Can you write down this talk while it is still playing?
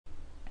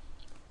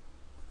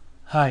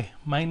Hi,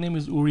 my name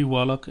is Uri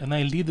Wallach and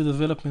I lead the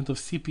development of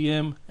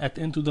CPM at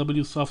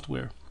N2W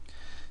Software.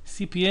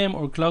 CPM,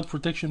 or Cloud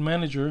Protection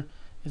Manager,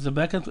 is a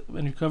backup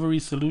and recovery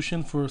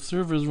solution for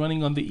servers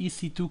running on the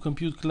EC2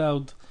 compute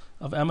cloud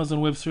of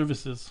Amazon Web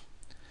Services.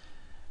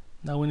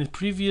 Now, in a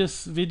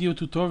previous video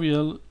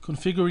tutorial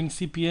configuring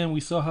CPM, we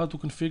saw how to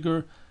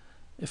configure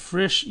a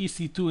fresh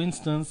EC2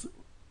 instance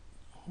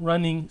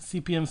running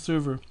CPM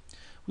Server.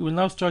 We will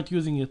now start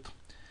using it.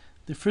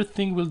 The first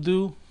thing we'll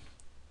do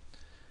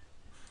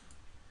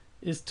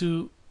is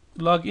to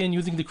log in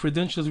using the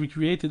credentials we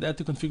created at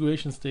the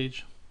configuration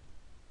stage.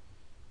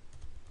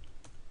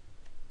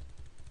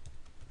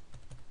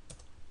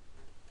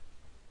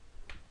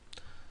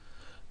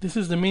 This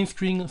is the main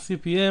screen of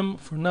CPM.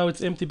 For now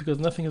it's empty because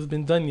nothing has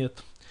been done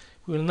yet.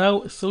 We will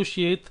now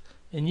associate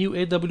a new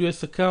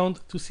AWS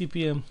account to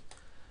CPM.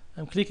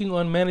 I'm clicking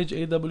on Manage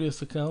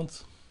AWS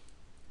Accounts.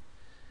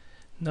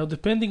 Now,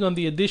 depending on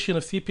the edition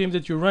of CPM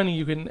that you're running,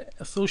 you can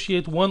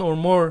associate one or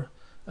more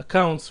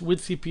accounts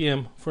with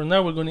CPM. For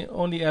now, we're going to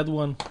only add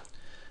one.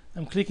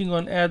 I'm clicking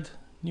on Add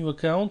New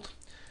Account.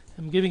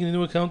 I'm giving the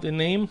new account a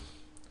name,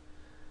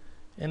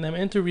 and I'm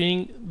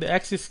entering the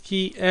access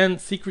key and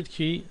secret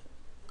key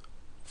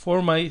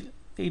for my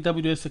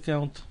AWS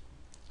account.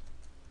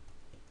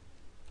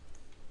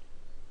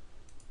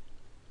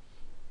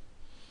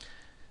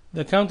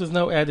 The account is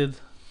now added.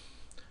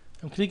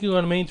 I'm clicking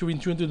on Main to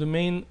return to the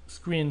main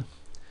screen.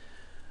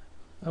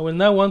 I will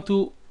now want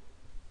to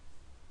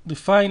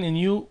define a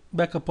new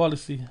backup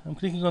policy. I'm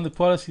clicking on the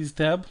Policies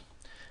tab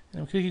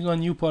and I'm clicking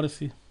on New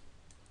Policy.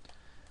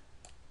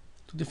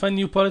 To define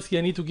new policy,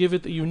 I need to give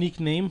it a unique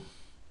name.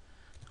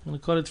 I'm going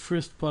to call it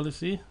First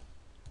Policy.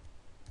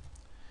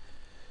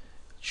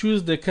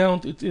 Choose the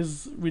account it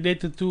is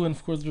related to, and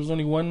of course there's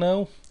only one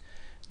now.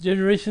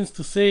 Generations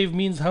to save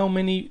means how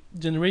many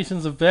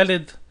generations of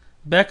valid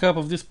backup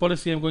of this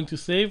policy I'm going to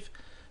save.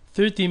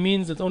 30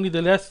 means that only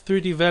the last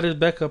 30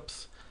 valid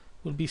backups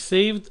will be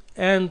saved,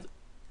 and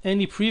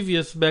any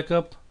previous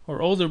backup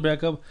or older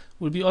backup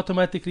will be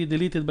automatically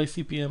deleted by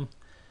CPM.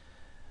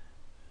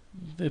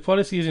 The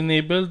policy is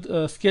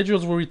enabled.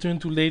 Schedules will return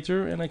to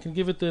later, and I can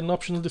give it an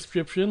optional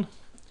description.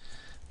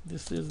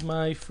 This is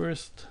my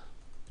first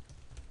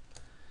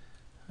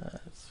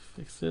let's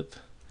fix it.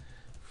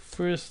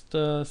 First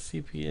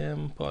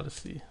CPM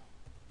policy.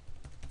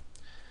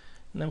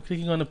 And I'm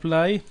clicking on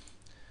Apply.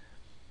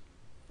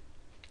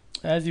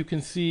 As you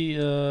can see,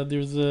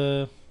 there's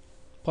a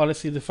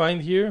policy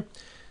defined here.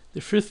 The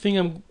first thing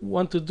I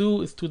want to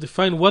do is to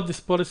define what this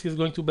policy is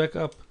going to back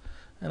up,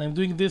 and I'm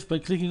doing this by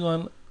clicking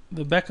on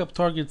the Backup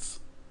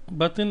Targets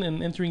button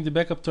and entering the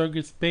Backup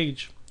Targets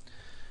page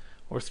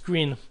or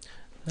screen.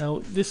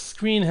 Now, this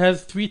screen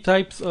has three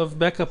types of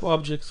backup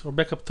objects or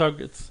backup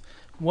targets.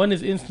 One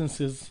is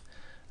instances.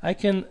 I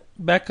can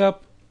back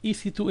up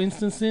EC2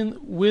 instances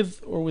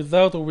with or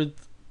without or with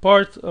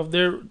part of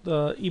their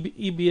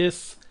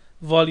EBS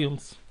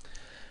volumes.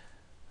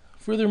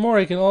 Furthermore,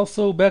 I can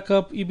also back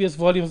up EBS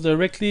volumes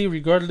directly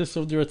regardless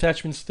of their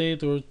attachment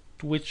state or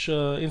to which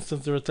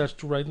instance they're attached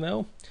to right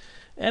now.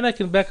 And I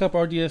can back up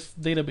RDS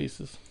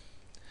databases.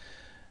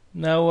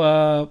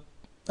 Now,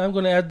 I'm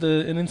going to add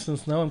an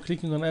instance now. I'm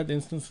clicking on Add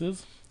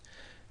Instances.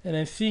 And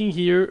I'm seeing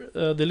here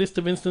the list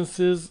of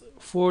instances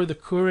for the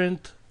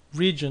current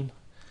region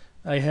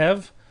I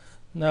have.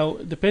 Now,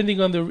 depending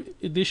on the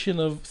edition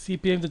of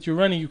CPM that you're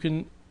running, you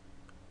can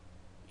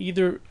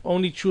either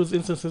only choose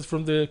instances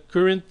from the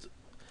current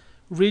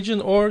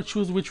region or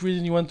choose which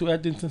region you want to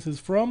add instances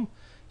from.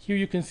 Here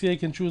you can see I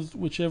can choose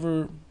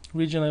whichever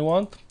region I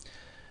want.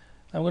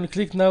 I'm going to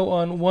click now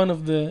on one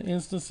of the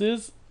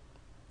instances,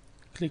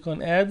 click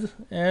on Add,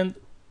 and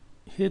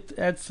hit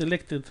Add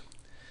Selected.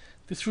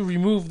 This will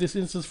remove this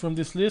instance from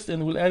this list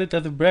and will add it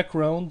as a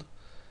background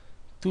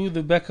to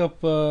the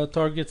backup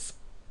targets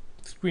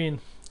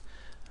screen.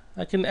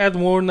 I can add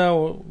more now,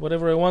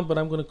 whatever I want, but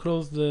I'm going to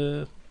close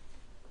the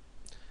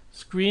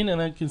screen, and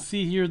I can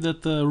see here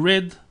that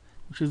red,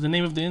 which is the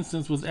name of the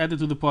instance, was added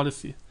to the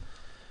policy.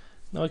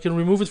 Now I can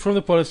remove it from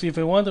the policy if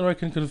I want, or I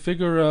can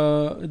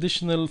configure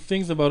additional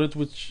things about it,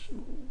 which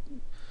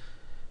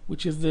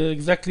is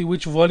exactly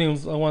which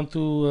volumes I want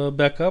to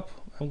back up.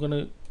 I'm going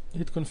to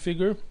hit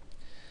Configure,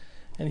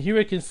 and here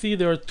I can see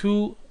there are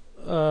two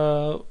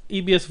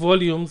EBS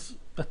volumes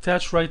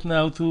attached right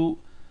now to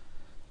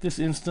this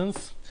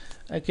instance.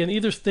 I can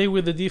either stay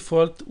with the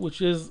default,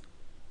 which is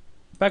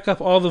back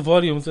up all the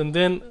volumes, and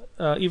then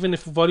even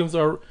if volumes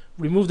are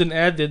removed and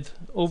added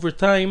over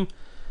time,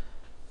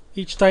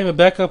 each time a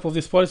backup of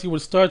this policy will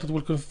start, it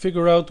will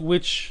figure out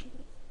which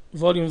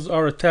volumes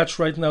are attached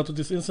right now to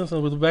this instance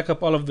and will back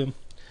up all of them.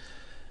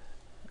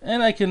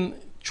 And I can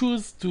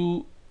choose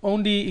to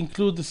only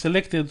include the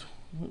selected,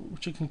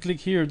 which I can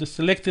click here, the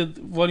selected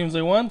volumes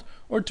I want,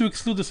 or to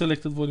exclude the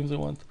selected volumes I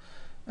want.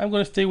 I'm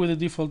going to stay with the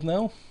default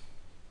now.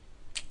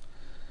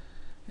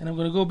 And I'm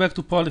going to go back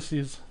to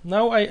policies.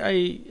 Now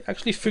I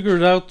actually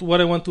figured out what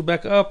I want to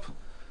back up,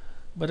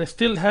 but I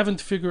still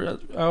haven't figured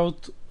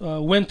out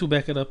when to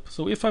back it up.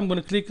 So if I'm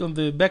going to click on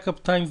the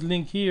backup times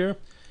link here,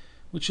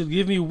 which will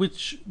give me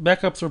which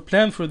backups are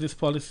planned for this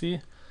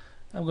policy,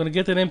 I'm going to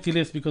get an empty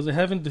list because I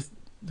haven't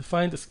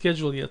defined a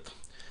schedule yet.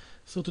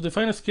 So to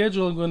define a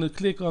schedule, I'm going to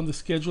click on the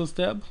Schedules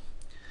tab,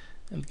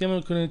 and again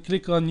I'm going to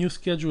click on New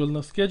Schedule.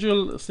 Now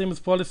schedule, same as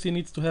policy,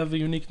 needs to have a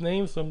unique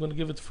name, so I'm going to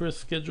give it first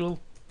schedule.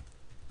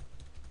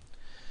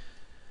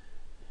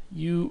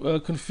 You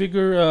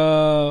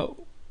configure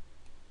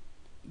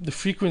the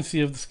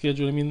frequency of the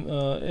schedule. I mean,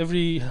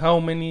 every how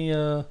many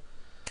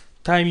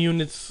time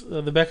units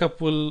the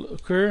backup will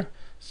occur.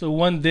 So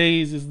 1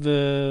 day is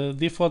the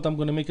default. I'm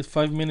going to make it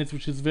 5 minutes,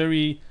 which is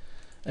very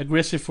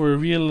aggressive for a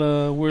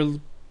real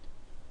world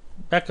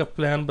backup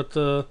plan, but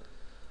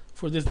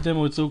for this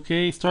demo it's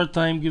okay. Start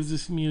time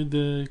gives me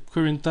the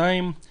current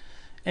time.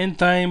 End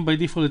time by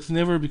default it's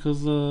never,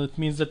 because it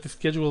means that the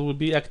schedule will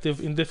be active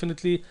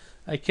indefinitely.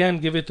 I can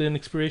give it an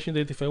expiration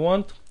date if I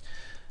want,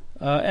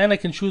 and I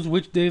can choose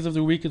which days of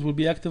the week it will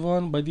be active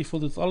on. By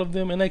default it's all of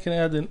them, and I can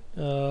add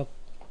an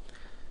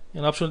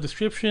optional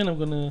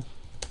description.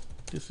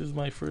 This is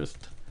my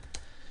first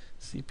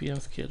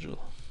CPM schedule.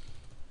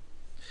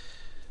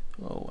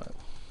 Oh wow.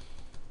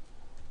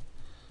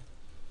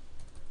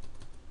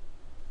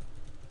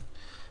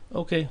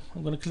 Okay,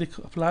 I'm going to click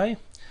apply,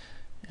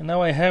 and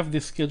now I have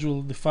this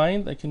schedule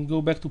defined. I can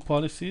go back to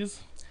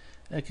policies.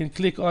 I can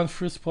click on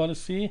first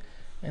policy,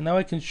 and now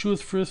I can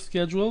choose first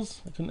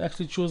schedules. I can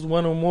actually choose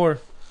one or more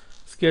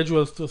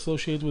schedules to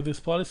associate with this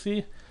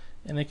policy,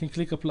 and I can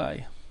click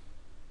apply.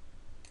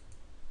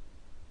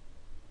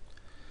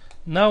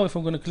 Now if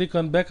I'm going to click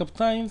on backup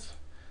times,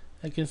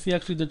 I can see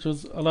actually that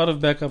there's a lot of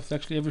backups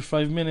actually every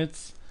 5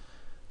 minutes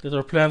that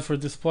are planned for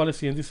this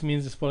policy, and this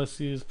means this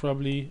policy is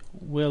probably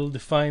well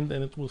defined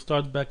and it will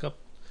start back up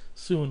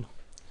soon.